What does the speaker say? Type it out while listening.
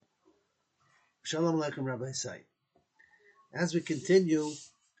Shalom Aleichem, Rabbi Say. As we continue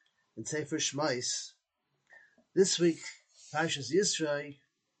in Sefer Shmais, this week, Parshas Yisro,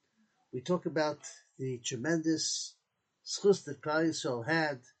 we talk about the tremendous schus that Klal Yisrael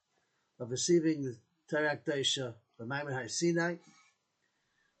had of receiving the Torah Kedosha from Maimon Har Sinai.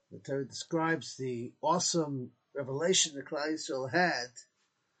 The Torah describes the awesome revelation that Klal Yisrael had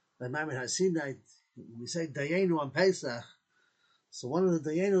by Maimon Har Sinai. We say Dayenu on Pesach. So one of the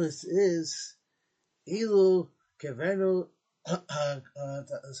Dayenu is Ilu Kevenu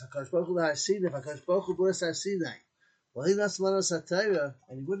HaKadosh Baruch Hu Har Sinai, HaKadosh Baruch Hu Boras Har Sinai. Well, he lost Manos HaTorah,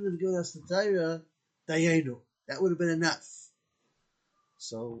 and he wouldn't have given us the Torah, Dayenu. That would have been enough.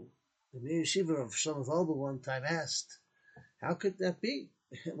 So the Meir Yeshiva of Shlomo Zalman one time asked, how could that be?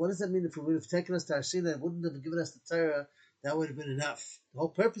 What does that mean? If we would have taken us to Har Sinai and wouldn't have given us the Torah, that would have been enough. The whole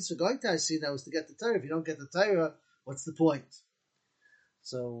purpose of going to Har Sinai was to get the Torah. If you don't get the Torah, what's the point?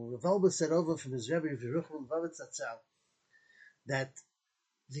 So Rav Goldman said over from his Rebbe, Yeruchel Levavitz Atzal, that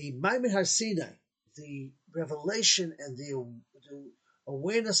the Maimon Har Sinai, the revelation and the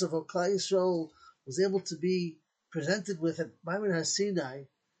awareness of what Klal Yisrael was able to be presented with at Maimon Har Sinai,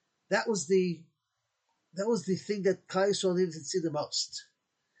 that was the thing that Klal Yisrael needed to see the most.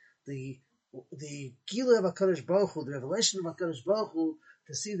 The Gila of HaKadosh Baruch Hu, the revelation of HaKadosh Baruch Hu,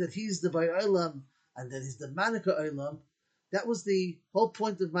 to see that he's the Bar Olam and that he's the Manika Olam, that was the whole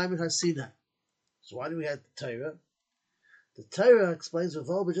point of Maimon Har Sinai. So why do we have the Torah? The Torah explains with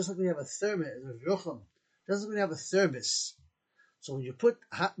all, but just like we have a thermos, just like we have a thermos. So when you put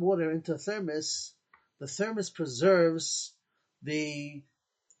hot water into a thermos, the thermos preserves the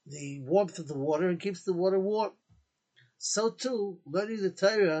warmth of the water and keeps the water warm. So too, learning the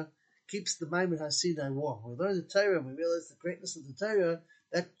Torah keeps the Maimon Har Sinai warm. When we learn the Torah and we realize the greatness of the Torah,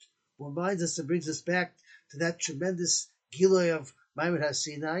 that reminds us and brings us back to that tremendous Giloy of Maimon Har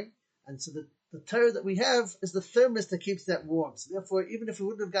Sinai. And so the Torah that we have is the thermos that keeps that warm. So therefore, even if we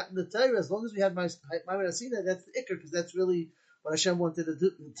wouldn't have gotten the Torah, as long as we had Maimon Har Sinai, that's the Iker, because that's really what Hashem wanted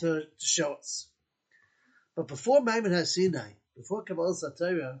to show us. But before Maimon Har Sinai, before Kabbalas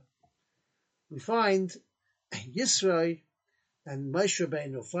HaTorah, we find Yisro and Moshe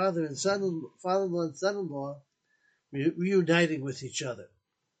Rabbeinu, father-in-law and son-in-law, reuniting with each other.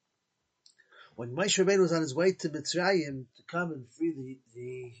 When Moshe Rabbeinu was on his way to Mitzrayim to come and free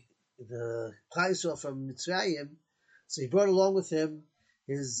the Klal Yisrael from Mitzrayim, so he brought along with him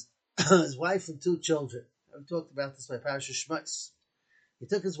his wife and two children. We talked about this by Parashah Shmais. He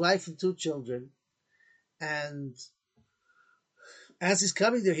took his wife and two children, and as he's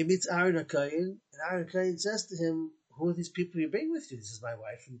coming there, he meets Aaron HaKohen, and Aaron HaKohen says to him, "Who are these people you bring with you?" He says, "My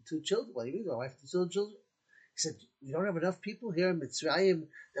wife and two children." "What do you mean, my wife and two children?" He said, "You don't have enough people here in Mitzrayim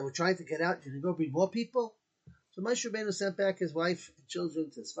that were trying to get out. You're going to go bring more people?" So Moshe Rabbeinu sent back his wife and children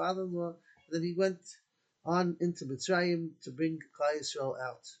to his father-in-law, and then he went on into Mitzrayim to bring Klal Yisrael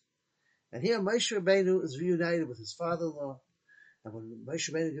out. And here Moshe Rabbeinu is reunited with his father-in-law, and when Moshe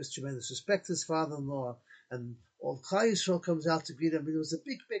Rabbeinu gives tremendous respect to his father-in-law, and all Klal Yisrael comes out to greet him, and there was a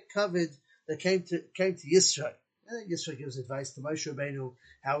big covet that came to Yisro. And then Yisro gives advice to Moshe Rabbeinu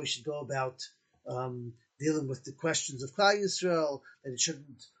how he should go about dealing with the questions of Klal Yisrael, that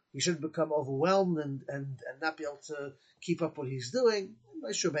he shouldn't become overwhelmed and not be able to keep up what he's doing. And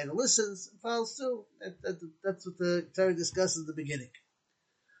Moshe Rabbeinu listens and follows through. That's what the Torah discusses in the beginning.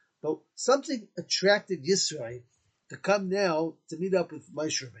 But something attracted Yisro to come now to meet up with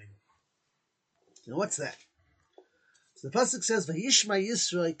Moshe Rabbeinu. Now what's that? So the pasuk says, "Vayishma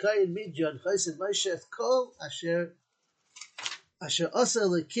Yisro kayin midyan chaysid Moshe et kol asher asa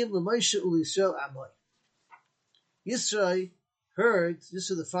Elokim leMoshe uLYisrael amoy." Yisro heard,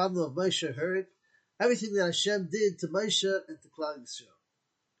 Yisro the father of Moshe heard everything that Hashem did to Moshe and to Klal Yisrael.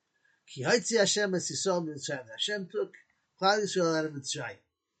 Ki haitzi Hashem es Yisrael mitzrayim. Hashem took Klal Yisrael out of Mitzrayim.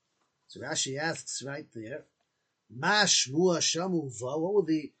 So Rashi asks right there, Ma shmu Hashem uva? What were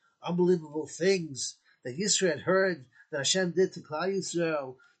the unbelievable things that Yisro had heard that Hashem did to Klal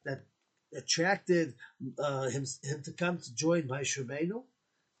Yisrael that attracted him to come to join Moshe Rabbeinu?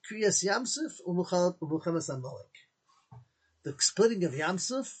 Kriyas Yamsuf u'Milchemas Amalek. The splitting of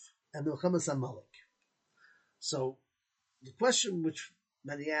Yamsuf and Milchemas Amalek. So the question which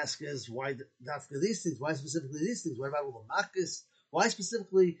many ask is, why after these things? Why specifically these things? What about all the Makkas? Why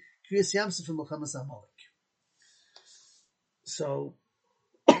specifically Kriyas Yamsuf and Milchemas Amalek? So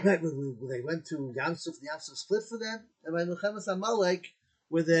they went to Yamsuf, the Yamsuf split for them, and by Milchemas Amalek,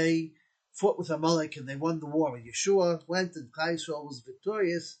 where they fought with Amalek and they won the war. And Yeshua went and Klal Yisrael was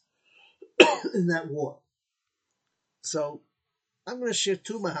victorious in that war. So I'm going to share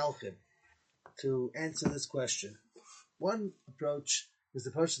two mahalchim to answer this question. One approach is the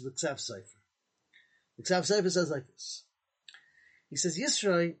approach of the Ksef Sefer. The Ksav Sefer says like this. He says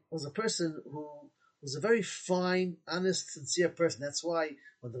Yisro was a person who was a very fine, honest, sincere person. That's why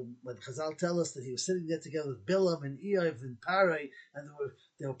when Chazal tell us that he was sitting there together with Bilam and Eiv and Parai, and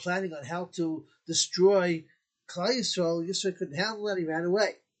they were planning on how to destroy Klal Yisrael, Yisro couldn't handle that. He ran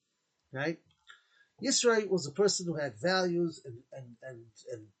away. Right? Yisro was a person who had values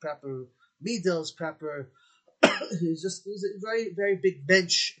and proper midos, proper. he was a very, very big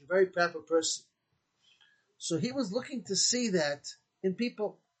bench, a very proper person. So he was looking to see that in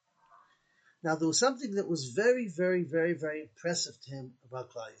people. Now there was something that was very, very, very, very impressive to him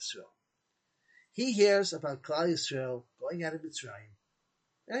about Klal Yisrael. He hears about Klal Yisrael going out of Mitzrayim,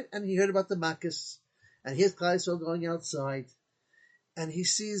 right? And he heard about the Makkos, and here's Klal Yisrael going outside, and he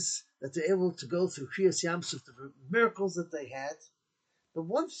sees that they're able to go through Kriyas Yamsuf, the miracles that they had. But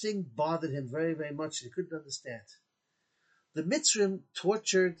one thing bothered him very, very much, and he couldn't understand. The Mitzrayim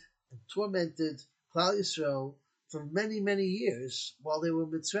tortured and tormented Klal Yisrael for many, many years while they were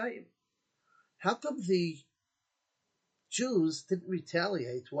in Mitzrayim. How come the Jews didn't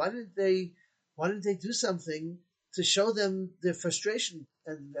retaliate? Why didn't they do something to show them their frustration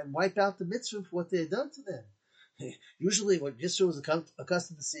and wipe out the Mitzrayim for what they had done to them? Usually what Yisro was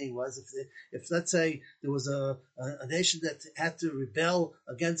accustomed to seeing was if let's say there was a nation that had to rebel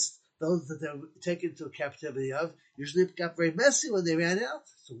against those that they were taken into captivity of, usually it got very messy when they ran out.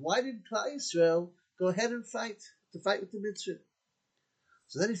 So why didn't Klal Yisrael go ahead and fight with the Mitzrayim?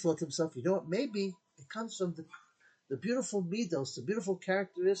 So then he thought to himself, you know what, maybe it comes from the beautiful midos, the beautiful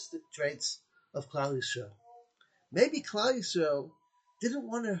characteristic traits of Klal Yisrael. Maybe Klal Yisrael didn't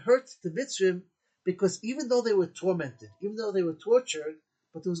want to hurt the Mitzrayim because even though they were tormented, even though they were tortured,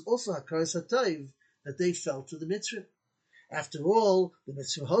 but there was also Hakaras HaTov that they felt to the Mitzrayim. After all, the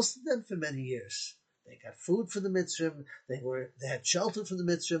Mitzrayim hosted them for many years. They got food for the Mitzrayim, they had shelter for the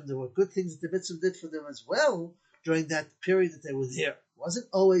Mitzrayim, there were good things that the Mitzrayim did for them as well during that period that they were there. It wasn't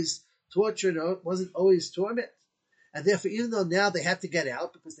always tortured, or it wasn't always torment. And therefore, even though now they had to get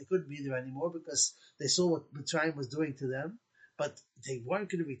out because they couldn't be there anymore because they saw what Mitzrayim was doing to them, but they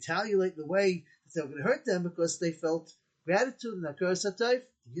weren't going to retaliate in the way that they were going to hurt them because they felt gratitude and Hakaras HaTov.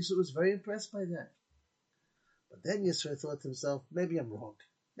 Yisro was very impressed by that. But then Yisro thought to himself, maybe I'm wrong.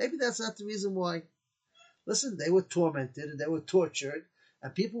 Maybe that's not the reason why. Listen, they were tormented and they were tortured,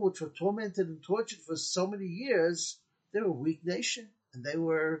 and people which were tormented and tortured for so many years, they were a weak nation, and they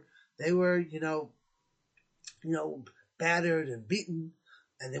were battered and beaten,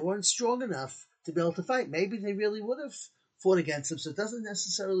 and they weren't strong enough to be able to fight. Maybe they really would have fought against them, so it doesn't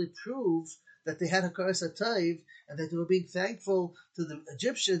necessarily prove that they had Hakaras HaTov and that they were being thankful to the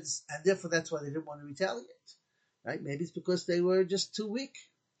Egyptians, and therefore that's why they didn't want to retaliate. Right? Maybe it's because they were just too weak.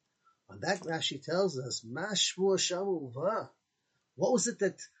 On that, Rashi tells us, Mashmur Shamu Va. What was it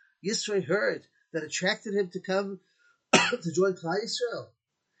that Yisro heard that attracted him to come to join Klal Yisrael?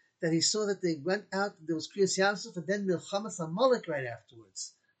 That he saw that they went out, there was Kriyas Yamsuf, and then Milchamas Amalek right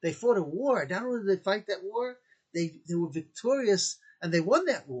afterwards. They fought a war. Not only did they fight that war, they were victorious, and they won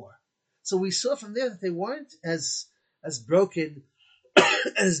that war. So we saw from there that they weren't as broken,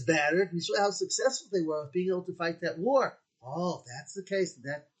 as battered. We saw how successful they were of being able to fight that war. Oh, if that's the case,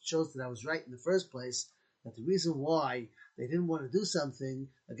 that shows that I was right in the first place, that the reason why they didn't want to do something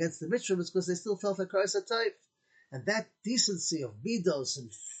against the Mitzrayim is because they still felt Hakaras HaTov. And that decency of midos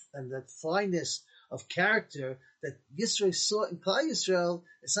and that fineness of character that Yisro saw in Klal Yisrael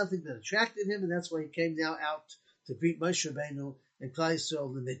is something that attracted him, and that's why he came now out to greet Moshe Rabbeinu and Klal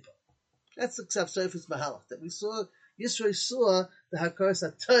Yisrael in the Midbar. That's the Ksav Sefer's Mahalach, that we saw, Yisro saw the Hakaras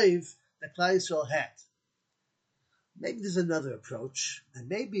HaTov that Klal Yisrael had. Maybe there's another approach, and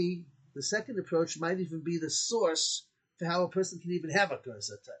maybe the second approach might even be the source for how a person can even have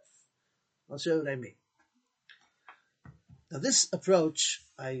Hakaras HaTov. I'll show you what I mean. Now this approach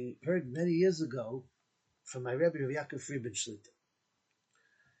I heard many years ago from my Rebbe, Rav Yaakov Friedman Shlita.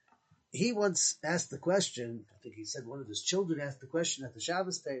 He once asked the question, I think he said one of his children asked the question at the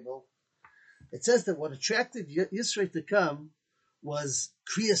Shabbos table. It says that what attracted Yisro to come was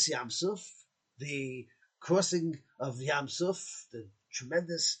Kriyas Yamsuf, the crossing of Yamsuf, the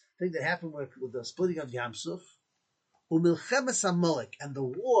tremendous thing that happened with the splitting of Yamsuf, Umilchemes Amalek, and the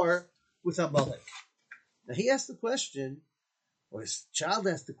war with Amalek. Now he asked the question, or his child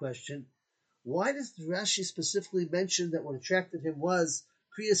asked the question, why does Rashi specifically mention that what attracted him was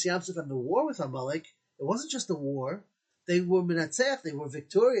Kriyas Yamsuf and the war with Amalek? It wasn't just a war. They were Menatzeach, they were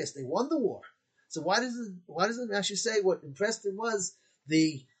victorious, they won the war. So why doesn't Rashi say what impressed him was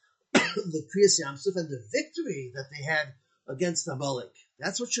the Kriyas Yamsuf and the victory that they had against Amalek?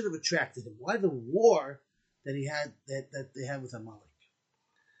 That's what should have attracted him. Why the war that he had that they had with Amalek?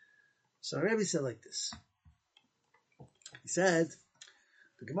 So Rabbi said like this. He said,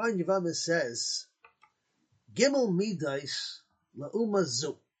 the Gemara in Yevamah says, Gimel Midais La'uma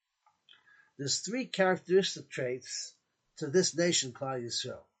Zu. There's three characteristic traits to this nation, Klal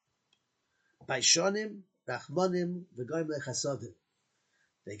Yisrael. Baishonim, Rachmanim, V'goyim Lechasadim.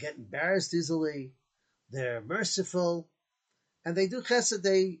 They get embarrassed easily, they're merciful, and they do chesed,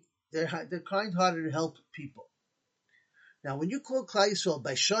 they're kind-hearted and help people. Now, when you call Klal Yisrael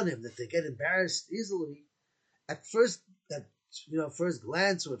Baishonim, that they get embarrassed easily, at first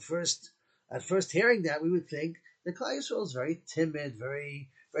glance, or at first hearing that, we would think that Klal Yisrael is very timid, very,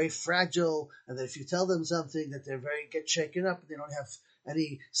 very fragile, and that if you tell them something, that they get shaken up, and they don't have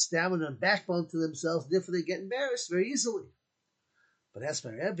any stamina and backbone to themselves, therefore they get embarrassed very easily. But as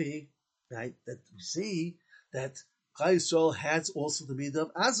my Rebbe, right, that we see that Klal Yisrael had also the midah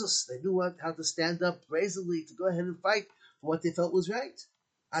of azus. They knew how to stand up brazenly to go ahead and fight for what they felt was right.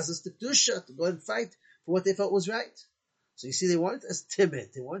 Azus the kedusha, to go ahead and fight for what they felt was right. So you see, they weren't as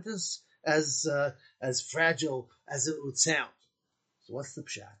timid, they weren't as fragile as it would sound. So what's the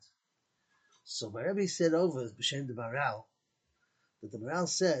pshat? So my Rebbe said over b'shem the Maral, that the Maral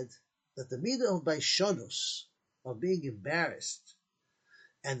said that the midah of baishonus, of being embarrassed,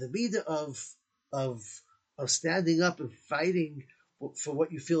 and the midah of standing up and fighting for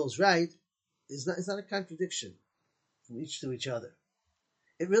what you feel is right is not a contradiction from each to each other.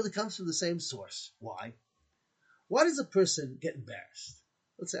 It really comes from the same source. Why? Why does a person get embarrassed?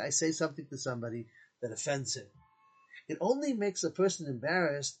 Let's say I say something to somebody that offends him. It only makes a person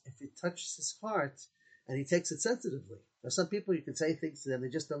embarrassed if it touches his heart and he takes it sensitively. Now, some people, you can say things to them, they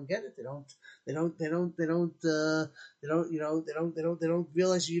just don't get it. They don't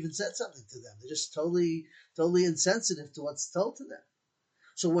realize you even said something to them. They're just totally insensitive to what's told to them.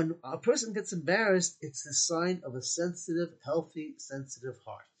 So when a person gets embarrassed, it's the sign of a sensitive, healthy, sensitive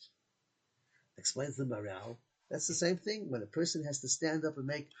heart. Explains the Maral. That's the same thing when a person has to stand up and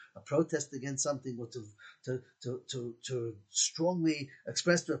make a protest against something, or to strongly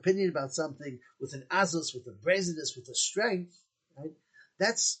express their opinion about something with an azus, with a brazenness, with a strength. Right?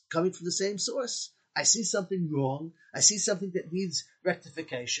 That's coming from the same source. I see something wrong. I see something that needs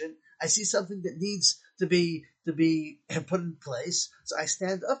rectification. I see something that needs to be put in place. So I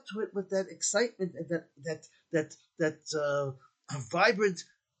stand up to it with that excitement and that vibrant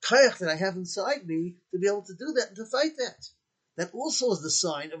koyach that I have inside me to be able to do that and to fight that. That also is the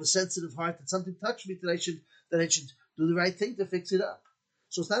sign of a sensitive heart, that something touched me, that I should do the right thing to fix it up.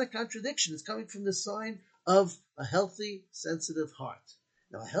 So it's not a contradiction. It's coming from the sign of a healthy, sensitive heart.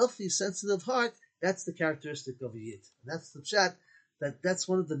 Now, a healthy, sensitive heart, that's the characteristic of a yid. And that's the pshat, that's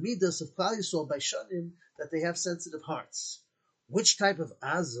one of the midas of Klal Yisrael by Shanim, that they have sensitive hearts. Which type of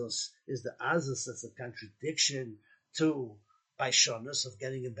azus is the azus that's a contradiction to baishonus, of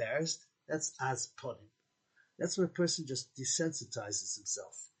getting embarrassed? That's azponim. That's when a person just desensitizes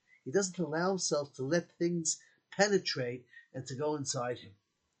himself. He doesn't allow himself to let things penetrate and to go inside him.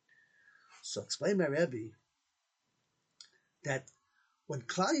 So explain my Rebbe that when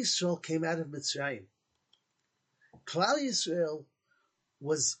Klal Yisrael came out of Mitzrayim, Klal Yisrael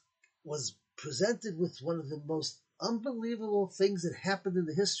was presented with one of the most unbelievable things that happened in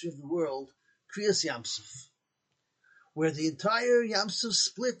the history of the world, Kriyas Yamsuf, where the entire Yamsuf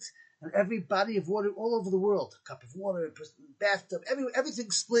split, and every body of water all over the world, a cup of water, a bathtub,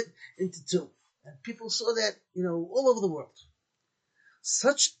 everything split into two. And people saw that, all over the world.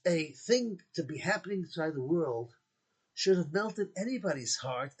 Such a thing to be happening inside the world should have melted anybody's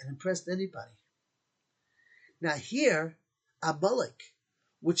heart and impressed anybody. Now here, Amalek,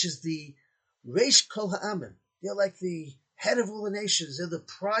 which is the Reish Kol Ha'amim, they're like the head of all the nations, they're the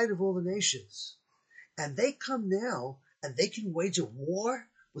pride of all the nations. And they come now, and they can wage a war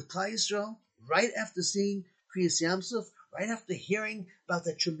with Klal Yisrael right after seeing Kriyas Yamsuf, right after hearing about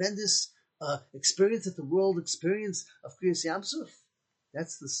that tremendous experience that the world experienced of Kriyas Yamsuf.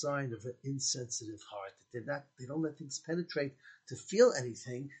 That's the sign of an insensitive heart. They don't let things penetrate to feel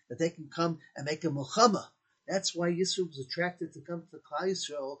anything, that they can come and make a milchama. That's why Yisro was attracted to come to Klal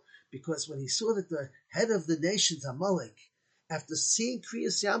Yisrael, because when he saw that the head of the nations, Amalek, after seeing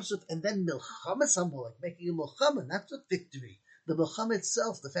Kriyas Yamsuf and then Milchamas Amalek, making a milchama, not the victory, the milchama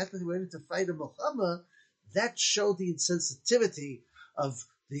itself, the fact that they were ready to fight a milchama, that showed the insensitivity of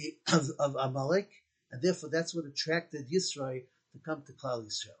Amalek, and therefore that's what attracted Yisro to come to Klal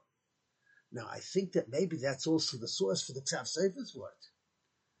Yisrael. Now, I think that maybe that's also the source for the Tzav Sefer's word.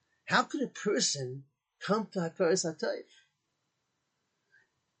 How could a person come to Hakaras HaTayv?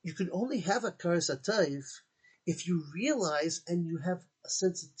 You can only have Hakaras HaTayv if you realize, and you have a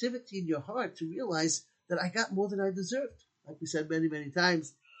sensitivity in your heart to realize that I got more than I deserved. Like we said many, many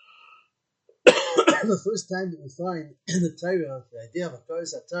times, the first time that we find in the Torah the idea of a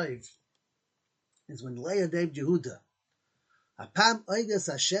Koros HaTayv is when Leah named Yehuda. Hapam oides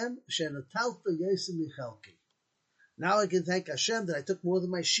Hashem shenatalta Yosem michalki. Now I can thank Hashem that I took more than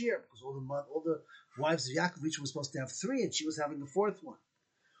my share, because all the wives of Yaakov each were supposed to have 3, and she was having the 4th one.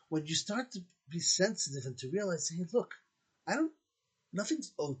 When you start to be sensitive and to realize, hey, look,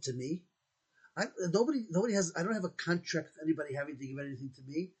 nothing's owed to me. Nobody has. I don't have a contract with anybody having to give anything to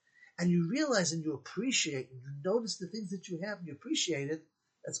me. And you realize and you appreciate, and you notice the things that you have and you appreciate it.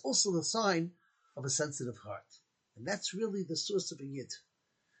 That's also the sign of a sensitive heart, and that's really the source of a yid.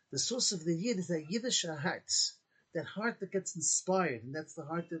 The source of the yid is that Yiddish hearts, that heart that gets inspired, and that's the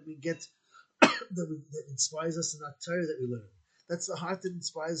heart that we get that inspires us in our Torah that we learn. That's the heart that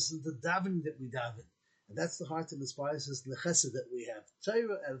inspires us in the davening that we daven. And that's the heart that inspires us in the chesed that we have.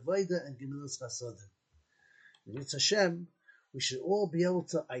 Torah, Avodah, and Gemilas Chasadim. In Yitzhak Hashem, we should all be able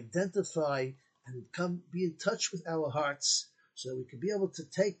to identify and be in touch with our hearts so that we can be able to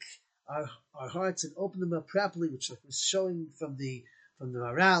take our hearts and open them up properly, which like we're showing from the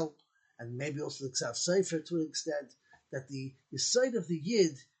Maral, and maybe also the Ksav Sefer to an extent, that the side of the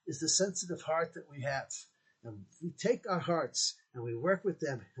Yid is the sensitive heart that we have. And if we take our hearts and we work with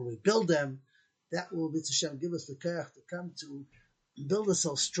them and we build them, that will, Yitzhak Hashem, give us the koach to come to build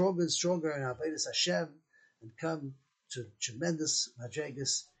ourselves stronger and stronger in Avodas Hashem and come to tremendous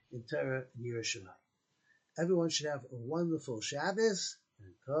madrigas in Torah and Yerushalayim. Everyone should have a wonderful Shabbos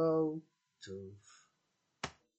and go to